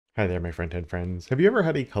Hi there, my front-end friends. Have you ever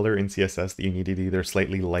had a color in CSS that you needed either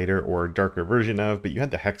slightly lighter or darker version of, but you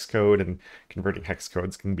had the hex code, and converting hex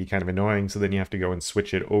codes can be kind of annoying, so then you have to go and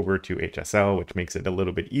switch it over to HSL, which makes it a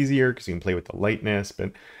little bit easier because you can play with the lightness,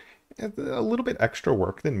 but a little bit extra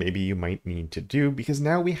work than maybe you might need to do because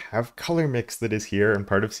now we have color mix that is here and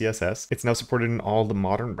part of CSS. It's now supported in all the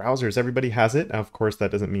modern browsers. Everybody has it. Of course,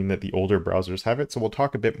 that doesn't mean that the older browsers have it. So we'll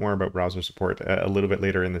talk a bit more about browser support a little bit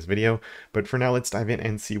later in this video. But for now, let's dive in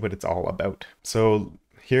and see what it's all about. So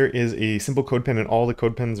here is a simple code pen, and all the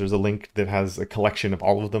code pens, there's a link that has a collection of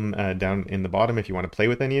all of them down in the bottom if you want to play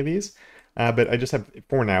with any of these. But I just have,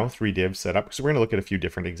 for now, 3 divs set up. So we're going to look at a few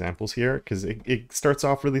different examples here because it starts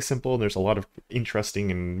off really simple and there's a lot of interesting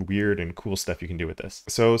and weird and cool stuff you can do with this.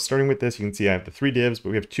 So starting with this, you can see I have the 3 divs,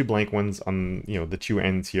 but we have 2 blank ones on, the 2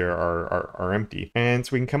 ends here are empty. And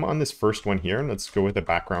so we can come on this first one here and let's go with a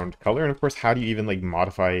background color. And of course, how do you even like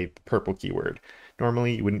modify the purple keyword?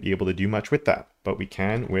 Normally, you wouldn't be able to do much with that, but we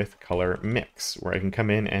can with color mix, where I can come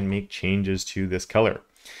in and make changes to this color.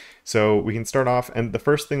 So we can start off, and the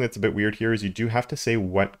first thing that's a bit weird here is you do have to say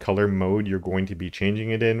what color mode you're going to be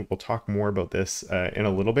changing it in. We'll talk more about this in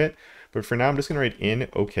a little bit, but for now I'm just going to write in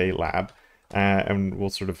oklab, and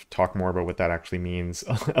we'll sort of talk more about what that actually means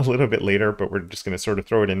a little bit later, but we're just going to sort of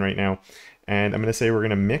throw it in right now. And I'm going to say we're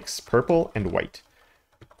going to mix purple and white.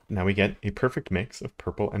 Now we get a perfect mix of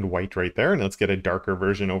purple and white right there, and let's get a darker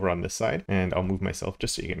version over on this side, and I'll move myself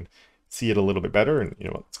just so you can see it a little bit better. And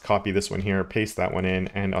let's copy this one here, paste that one in,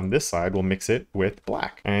 and on this side we'll mix it with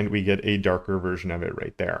black and we get a darker version of it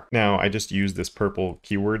right there. Now I just used this purple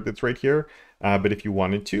keyword that's right here, but if you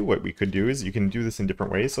wanted to, what we could do is you can do this in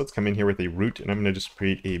different ways. So let's come in here with a root, and I'm going to just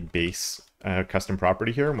create a base custom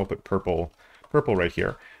property here, and we'll put purple right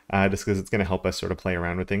here, just because it's going to help us sort of play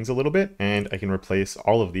around with things a little bit. And I can replace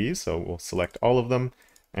all of these, so we'll select all of them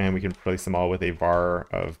and we can replace them all with a var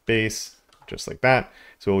of base, just like that.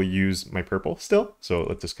 So we'll use my purple still. So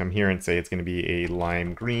let's just come here and say it's going to be a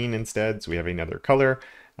lime green instead. So we have another color,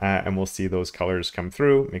 and we'll see those colors come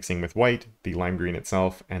through, mixing with white, the lime green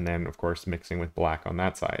itself, and then of course mixing with black on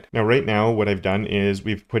that side. Now right now what I've done is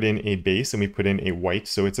we've put in a base and we put in a white.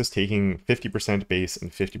 So it's just taking 50% base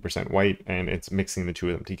and 50% white, and it's mixing the two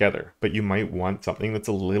of them together. But you might want something that's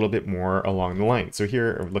a little bit more along the line. So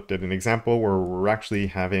here I've looked at an example where we're actually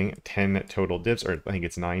having 10 total divs, or I think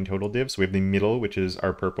it's 9 total divs. So we have the middle, which is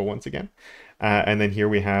our purple once again. And then here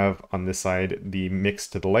we have on this side the mix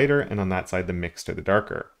to the lighter, and on that side the mix to the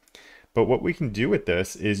darker. But what we can do with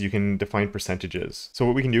this is you can define percentages. So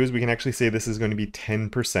what we can do is we can actually say this is going to be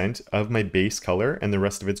 10% of my base color and the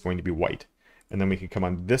rest of it's going to be white. And then we can come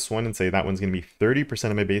on this one and say that one's going to be 30%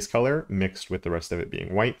 of my base color mixed with the rest of it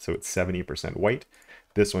being white. So it's 70% white.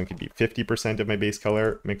 This one could be 50% of my base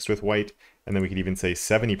color mixed with white. And then we could even say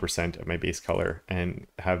 70% of my base color and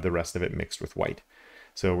have the rest of it mixed with white.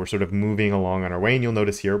 So we're sort of moving along on our way, and you'll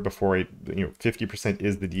notice here before 50%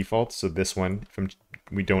 is the default. So this one,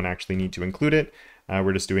 we don't actually need to include it.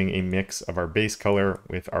 We're just doing a mix of our base color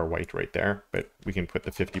with our white right there, but we can put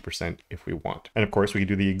the 50% if we want. And of course we can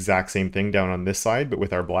do the exact same thing down on this side, but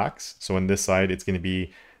with our blacks. So on this side, it's going to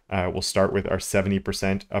be, we'll start with our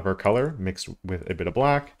 70% of our color mixed with a bit of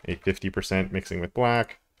black, a 50% mixing with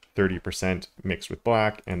black, 30% mixed with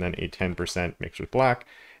black, and then a 10% mixed with black.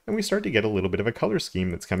 And we start to get a little bit of a color scheme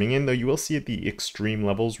that's coming in, though you will see at the extreme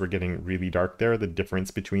levels we're getting really dark there. The difference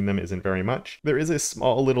between them isn't very much. There is a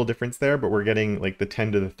small little difference there, but we're getting like the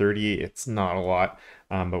 10 to the 30. It's not a lot,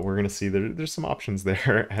 but we're going to see that there's some options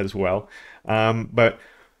there as well. But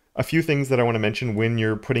a few things that I want to mention when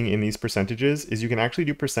you're putting in these percentages is you can actually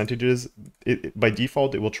do percentages. By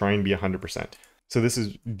default, it will try and be 100%. So this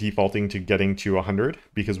is defaulting to getting to 100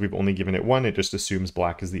 because we've only given it 1. It just assumes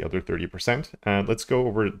black is the other 30%. Let's go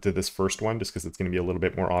over to this first one just because it's going to be a little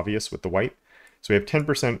bit more obvious with the white. So we have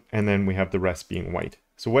 10% and then we have the rest being white.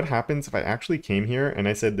 So what happens if I actually came here and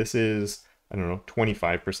I said this is, I don't know,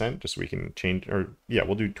 25%, just so we can change, or yeah,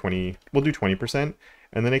 we'll do 20%.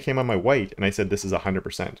 And then I came on my white and I said this is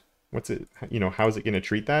 100%. What's it, how is it going to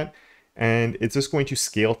treat that? And it's just going to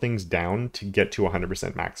scale things down to get to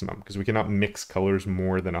 100% maximum because we cannot mix colors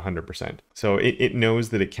more than 100%. So it knows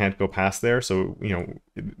that it can't go past there. So,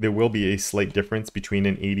 there will be a slight difference between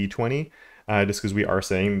an 80-20, just because we are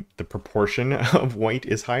saying the proportion of white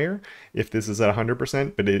is higher if this is at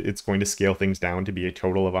 100%, but it's going to scale things down to be a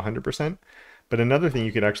total of 100%. But another thing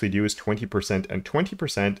you could actually do is 20% and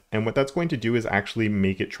 20%. And what that's going to do is actually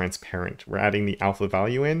make it transparent. We're adding the alpha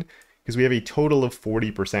value in because we have a total of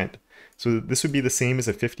 40%. So this would be the same as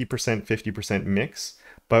a 50% mix,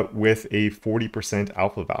 but with a 40%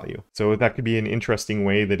 alpha value. So that could be an interesting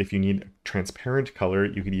way that if you need transparent color,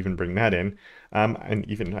 you could even bring that in. And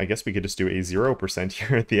even, I guess we could just do a 0%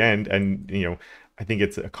 here at the end. And, I think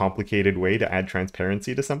it's a complicated way to add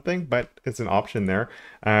transparency to something, but it's an option there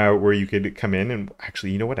where you could come in and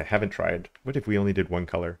actually, you know what? I haven't tried. What if we only did one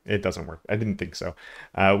color? It doesn't work. I didn't think so.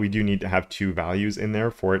 We do need to have two values in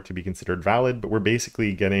there for it to be considered valid, but we're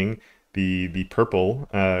basically getting the purple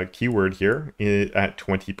keyword here at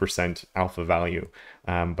 20% alpha value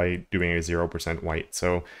by doing a 0% white.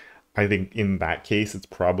 So I think in that case, there's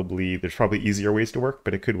probably easier ways to work,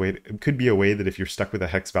 but it could be a way that if you're stuck with a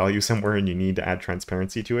hex value somewhere and you need to add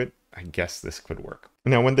transparency to it, I guess this could work.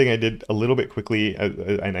 Now, one thing I did a little bit quickly,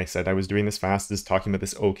 and I said I was doing this fast, is talking about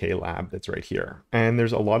this oklab that's right here. And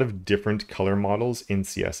there's a lot of different color models in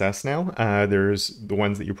CSS now. There's the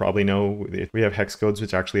ones that you probably know. We have hex codes,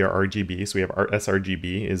 which actually are RGB. So we have our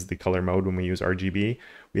sRGB is the color mode when we use RGB.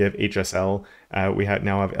 We have HSL. We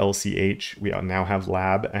now have LCH. We now have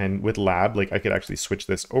lab. And with lab, like I could actually switch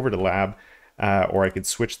this over to lab. Or I could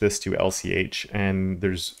switch this to LCH, and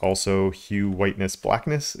there's also hue, whiteness,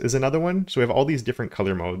 blackness is another one. So we have all these different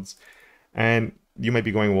color modes, and you might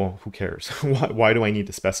be going, well, who cares? Why do I need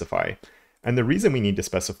to specify? And the reason we need to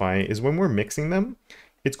specify is when we're mixing them,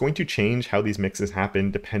 it's going to change how these mixes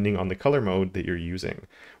happen depending on the color mode that you're using,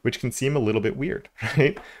 which can seem a little bit weird,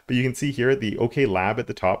 right? But you can see here the oklab at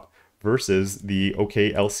the top versus the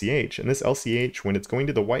oklch, and this LCH, when it's going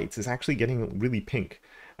to the whites, is actually getting really pink.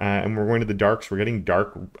 And we're going to the darks, we're getting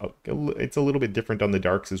dark. It's a little bit different on the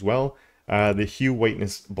darks as well. The hue,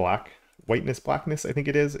 whiteness, blackness, I think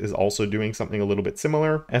it is also doing something a little bit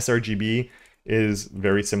similar. sRGB is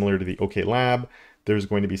very similar to the oklab. There's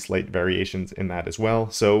going to be slight variations in that as well.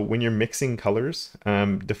 So when you're mixing colors,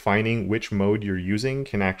 defining which mode you're using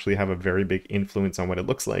can actually have a very big influence on what it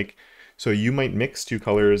looks like. So you might mix two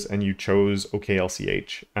colors and you chose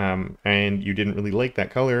oklch and you didn't really like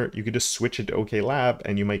that color. You could just switch it to oklab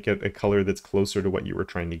and you might get a color that's closer to what you were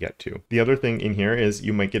trying to get to. The other thing in here is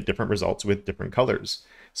you might get different results with different colors.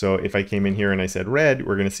 So if I came in here and I said red,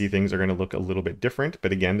 we're going to see things are going to look a little bit different,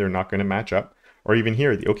 but again, they're not going to match up. Or even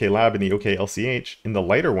here, the oklab and the oklch in the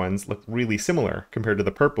lighter ones look really similar compared to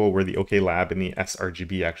the purple where the oklab and the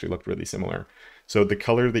sRGB actually looked really similar. So the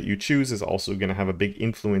color that you choose is also going to have a big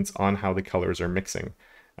influence on how the colors are mixing.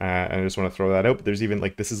 And I just want to throw that out. But there's even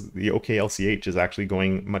like this is the oklch is actually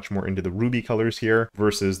going much more into the ruby colors here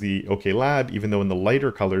versus the oklab, even though in the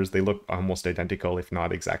lighter colors they look almost identical, if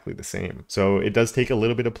not exactly the same. So it does take a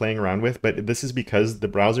little bit of playing around with, but this is because the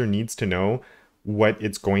browser needs to know what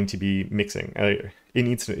it's going to be mixing.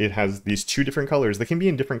 It has these two different colors. They can be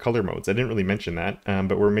in different color modes. I didn't really mention that,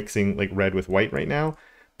 but we're mixing like red with white right now.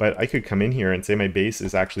 But I could come in here and say my base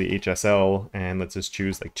is actually HSL, and let's just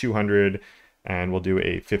choose like 200, and we'll do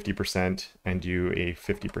a 50% and do a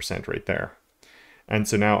 50% right there. And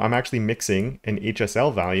so now I'm actually mixing an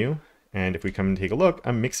HSL value, and if we come and take a look,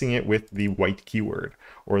 I'm mixing it with the white keyword.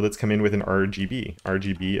 Or let's come in with an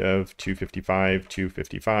RGB of 255,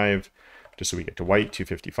 255, just so we get to white,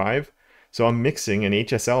 255. So I'm mixing an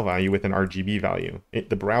HSL value with an RGB value.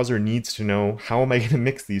 The browser needs to know, how am I going to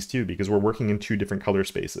mix these two? Because we're working in two different color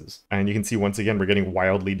spaces. And you can see once again, we're getting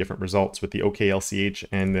wildly different results with the oklch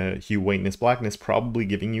and the hue, whiteness, blackness probably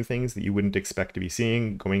giving you things that you wouldn't expect to be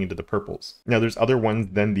seeing going into the purples. Now there's other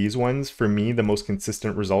ones than these ones. For me, the most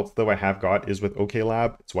consistent results though I have got is with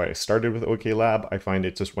oklab. That's why I started with oklab. I find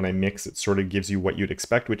it just when I mix, it sort of gives you what you'd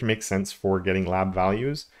expect, which makes sense for getting lab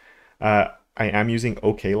values. I am using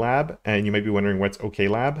oklab, and you might be wondering what's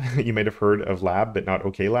oklab. You might have heard of lab, but not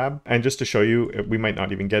oklab. And just to show you, we might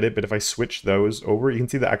not even get it, but if I switch those over, you can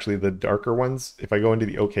see that actually the darker ones, if I go into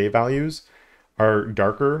the OK values, are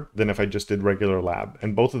darker than if I just did regular lab.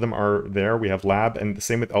 And both of them are there. We have lab, and the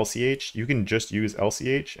same with LCH. You can just use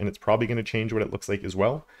LCH, and it's probably going to change what it looks like as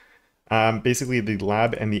well. Basically, the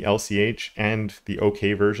lab and the LCH and the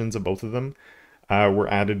OK versions of both of them were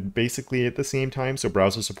added basically at the same time, so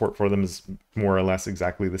browser support for them is more or less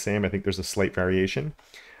exactly the same. I think there's a slight variation.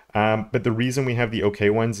 But the reason we have the OK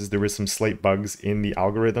ones is there was some slight bugs in the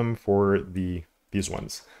algorithm for these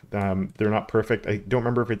ones. They're not perfect. I don't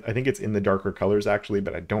remember if I think it's in the darker colors actually,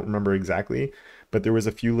 but I don't remember exactly. But there was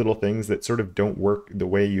a few little things that sort of don't work the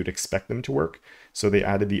way you'd expect them to work. So they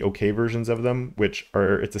added the OK versions of them,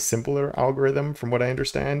 it's a simpler algorithm from what I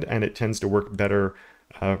understand, and it tends to work better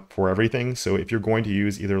for everything. So if you're going to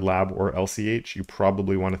use either lab or LCH, you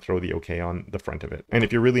probably want to throw the OK on the front of it. And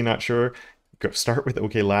if you're really not sure, go start with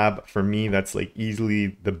oklab. For me, that's like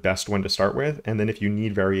easily the best one to start with. And then if you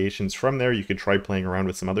need variations from there, you could try playing around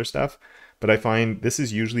with some other stuff. But I find this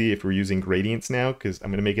is usually if we're using gradients now, because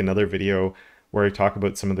I'm going to make another video where I talk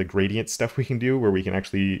about some of the gradient stuff we can do, where we can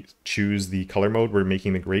actually choose the color mode we're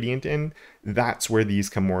making the gradient in. That's where these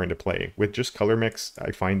come more into play. With just color mix,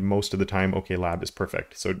 I find most of the time oklab is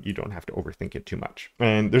perfect, so you don't have to overthink it too much.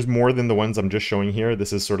 And there's more than the ones I'm just showing here.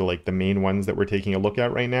 This is sort of like the main ones that we're taking a look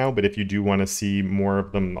at right now, but if you do want to see more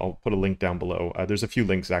of them, I'll put a link down below. There's a few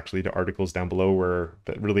links actually to articles down below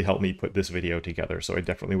that really helped me put this video together, so I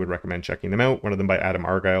definitely would recommend checking them out. One of them by Adam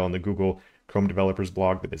Argyle on the Google Chrome developers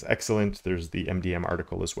blog that is excellent. There's the MDM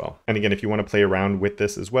article as well. And again, if you want to play around with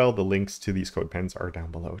this as well, the links to these CodePens are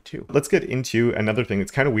down below too. Let's get into another thing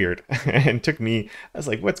that's kind of weird and took me, I was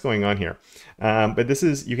like, what's going on here? But this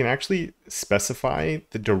is, you can actually specify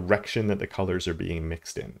the direction that the colors are being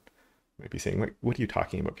mixed in. Might be saying, what are you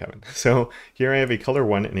talking about, Kevin? So here I have a color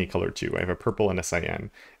 1 and a color 2. I have a purple and a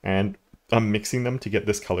cyan, and I'm mixing them to get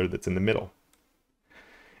this color that's in the middle.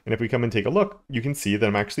 And if we come and take a look, you can see that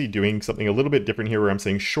I'm actually doing something a little bit different here where I'm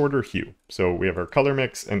saying shorter hue. So we have our color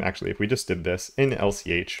mix, and actually if we just did this in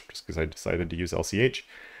LCH, just because I decided to use LCH,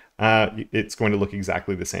 it's going to look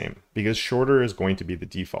exactly the same because shorter is going to be the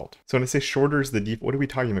default. So when I say shorter is the default, what are we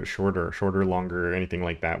talking about? Shorter, longer, anything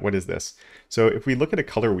like that? What is this? So if we look at a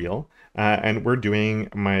color wheel and we're doing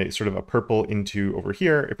my sort of a purple into over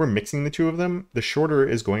here, if we're mixing the two of them, the shorter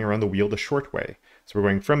is going around the wheel the short way. So we're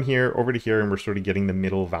going from here over to here, and we're sort of getting the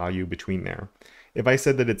middle value between there. If I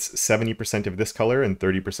said that it's 70% of this color and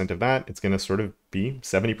 30% of that, it's going to sort of be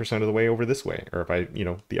 70% of the way over this way. Or if I,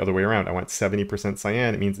 the other way around, I want 70%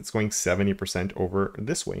 cyan, it means it's going 70% over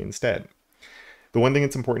this way instead. The one thing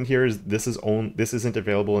that's important here is this isn't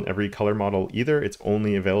available in every color model either. It's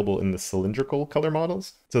only available in the cylindrical color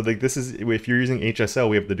models. So like this is, if you're using HSL,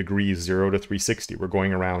 we have the degrees 0 to 360. We're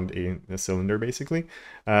going around a cylinder basically.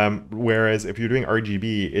 Whereas if you're doing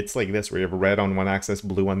RGB, it's like this, where you have red on one axis,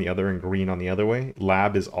 blue on the other, and green on the other way.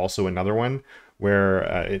 Lab is also another one where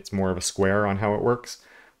it's more of a square on how it works.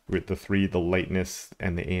 With the 3, the lightness,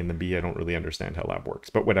 and the A and the B, I don't really understand how lab works,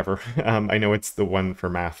 but whatever. I know it's the one for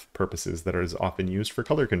math purposes that is often used for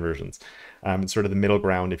color conversions. It's sort of the middle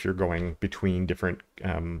ground if you're going between different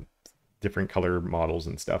color models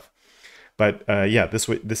and stuff. But yeah, this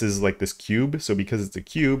is like this cube. So because it's a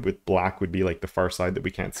cube, with black would be like the far side that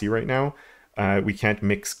we can't see right now. We can't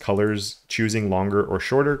mix colors choosing longer or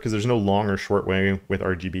shorter because there's no long or short way with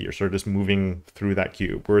RGB. You're sort of just moving through that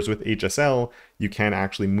cube. Whereas with HSL, you can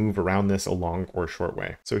actually move around this a long or short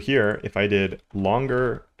way. So here, if I did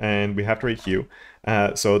longer, and we have to write hue,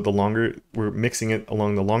 so the longer we're mixing it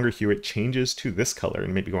along the longer hue, it changes to this color,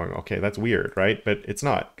 and maybe going, okay, that's weird, right? But it's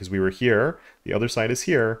not, because we were here, the other side is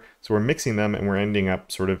here, so we're mixing them and we're ending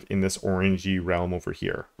up sort of in this orangey realm over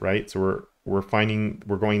here, right? So we're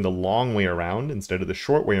going the long way around instead of the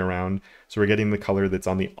short way around, so we're getting the color that's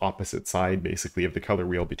on the opposite side basically of the color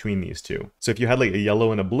wheel between these two. So if you had like a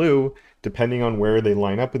yellow and a blue, depending on where they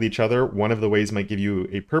line up with each other, one of the ways might give you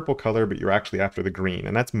a purple color, but you're actually after the green,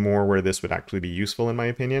 and that's more where this would actually be useful in my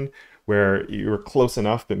opinion, where you were close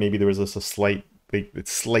enough that maybe there was just a slight,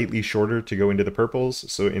 it's slightly shorter to go into the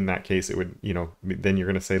purples. So in that case, it would, then you're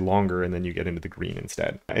going to say longer, and then you get into the green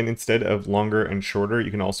instead. And instead of longer and shorter,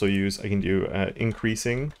 you can also use, I can do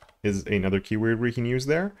increasing is another keyword we can use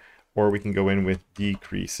there, or we can go in with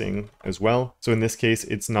decreasing as well. So in this case,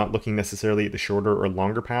 it's not looking necessarily at the shorter or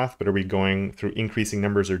longer path, but are we going through increasing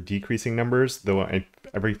numbers or decreasing numbers? Though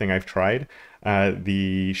everything I've tried,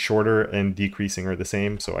 the shorter and decreasing are the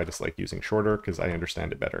same. So I just like using shorter because I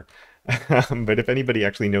understand it better. But if anybody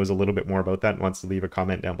actually knows a little bit more about that and wants to leave a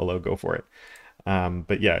comment down below, go for it.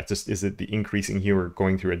 But yeah, it's just, is it the increasing hue or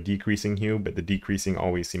going through a decreasing hue? But the decreasing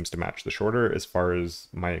always seems to match the shorter as far as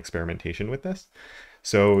my experimentation with this.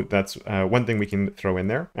 So that's one thing we can throw in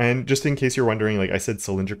there. And just in case you're wondering, like I said,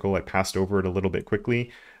 cylindrical, I passed over it a little bit quickly.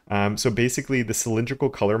 So basically the cylindrical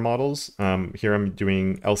color models, here I'm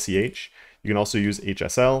doing LCH. You can also use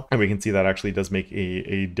HSL, and we can see that actually does make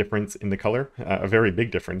a difference in the color, a very big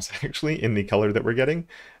difference actually in the color that we're getting,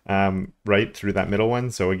 right through that middle one.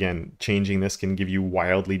 So again, changing this can give you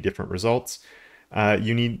wildly different results.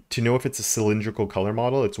 You need to know if it's a cylindrical color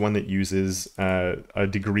model. It's one that uses a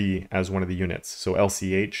degree as one of the units. So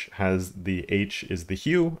LCH has the H is the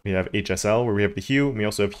hue. We have HSL where we have the hue. And we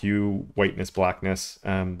also have hue, whiteness, blackness.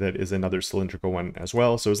 That is another cylindrical one as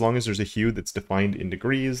well. So as long as there's a hue that's defined in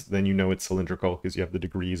degrees, then you know it's cylindrical because you have the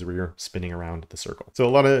degrees where you're spinning around the circle. So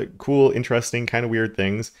a lot of cool, interesting, kind of weird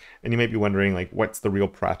things. And you might be wondering, like, what's the real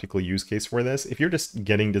practical use case for this? If you're just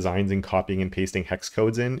getting designs and copying and pasting hex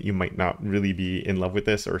codes in, you might not really be really in love with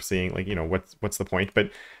this or seeing like, what's the point,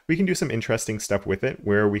 but we can do some interesting stuff with it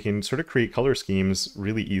where we can sort of create color schemes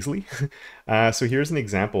really easily. So here's an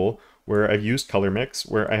example where I've used color mix,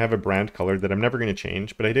 where I have a brand color that I'm never going to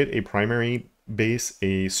change, but I did a primary base,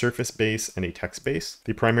 a surface base, and a text base.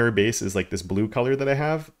 The primary base is like this blue color that I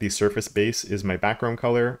have. The surface base is my background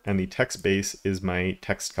color, and the text base is my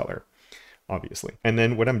text color, obviously. And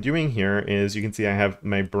then what I'm doing here is you can see I have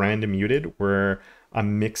my brand muted, where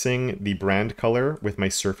I'm mixing the brand color with my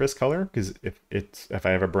surface color, because if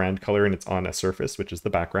I have a brand color and it's on a surface, which is the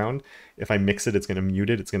background, if I mix it, it's going to mute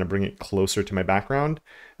it. It's going to bring it closer to my background.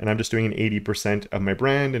 And I'm just doing an 80% of my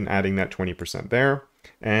brand and adding that 20% there.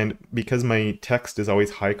 And because my text is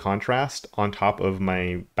always high contrast on top of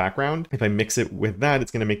my background, if I mix it with that, it's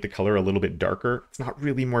going to make the color a little bit darker. It's not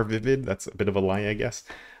really more vivid. That's a bit of a lie, I guess.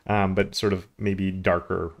 But sort of maybe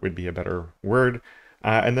darker would be a better word.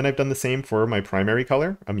 And then I've done the same for my primary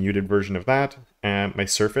color, a muted version of that, and my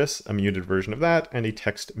surface, a muted version of that, and a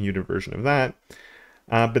text muted version of that.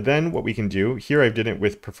 But then what we can do, here I've did it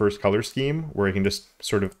with prefers color scheme, where I can just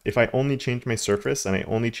sort of, if I only change my surface and I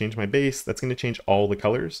only change my base, that's going to change all the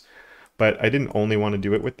colors. But I didn't only want to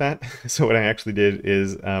do it with that. So what I actually did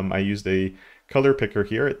is I used a color picker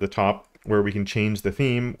here at the top, where we can change the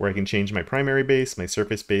theme, where I can change my primary base, my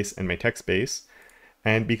surface base, and my text base.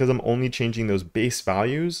 And because I'm only changing those base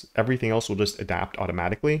values, everything else will just adapt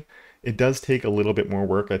automatically. It does take a little bit more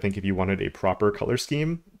work, I think, if you wanted a proper color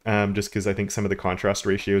scheme, just because I think some of the contrast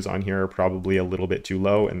ratios on here are probably a little bit too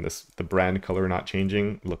low, and the brand color not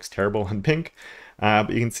changing looks terrible on pink. But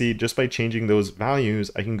you can see just by changing those values,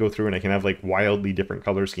 I can go through and I can have like wildly different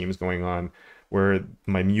color schemes going on, where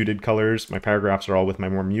my muted colors, my paragraphs are all with my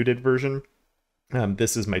more muted version.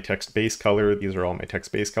 This is my text base color. These are all my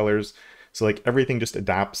text base colors. So like everything just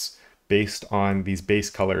adapts based on these base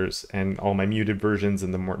colors, and all my muted versions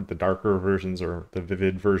and the darker versions or the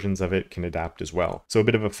vivid versions of it can adapt as well. So a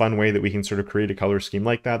bit of a fun way that we can sort of create a color scheme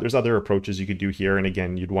like that. There's other approaches you could do here. And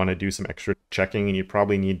again, you'd want to do some extra checking and you'd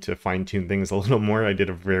probably need to fine tune things a little more. I did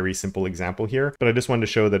a very simple example here, but I just wanted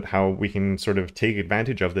to show that how we can sort of take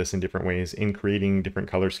advantage of this in different ways in creating different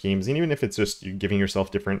color schemes. And even if it's just you giving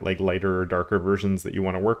yourself different like lighter or darker versions that you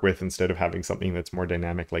want to work with instead of having something that's more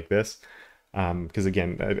dynamic like this. Because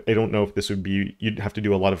again, I don't know if this would be, you'd have to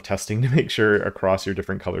do a lot of testing to make sure across your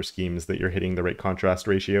different color schemes that you're hitting the right contrast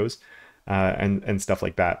ratios and stuff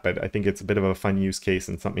like that. But I think it's a bit of a fun use case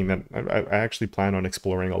and something that I actually plan on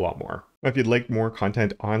exploring a lot more. If you'd like more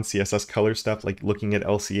content on CSS color stuff, like looking at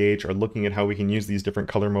LCH or looking at how we can use these different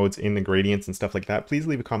color modes in the gradients and stuff like that, please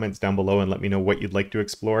leave comments down below and let me know what you'd like to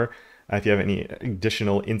explore. If you have any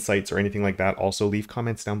additional insights or anything like that, also leave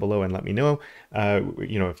comments down below and let me know,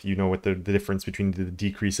 if you know what the difference between the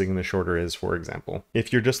decreasing and the shorter is, for example.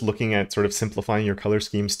 If you're just looking at sort of simplifying your color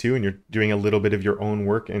schemes too, and you're doing a little bit of your own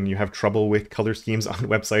work and you have trouble with color schemes on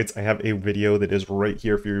websites, I have a video that is right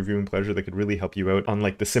here for your viewing pleasure that could really help you out on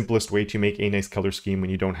like the simplest way to make a nice color scheme when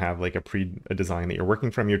you don't have like a design that you're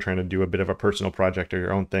working from. You're trying to do a bit of a personal project or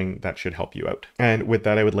your own thing. That should help you out. And with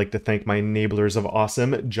that, I would like to thank my enablers of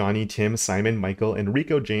awesome, Johnny, Tim, Simon, Michael,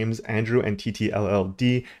 Enrico, James, Andrew, and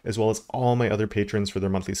TTLLD, as well as all my other patrons for their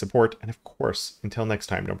monthly support. And of course, until next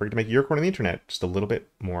time, don't forget to make your corner of the internet just a little bit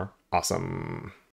more awesome.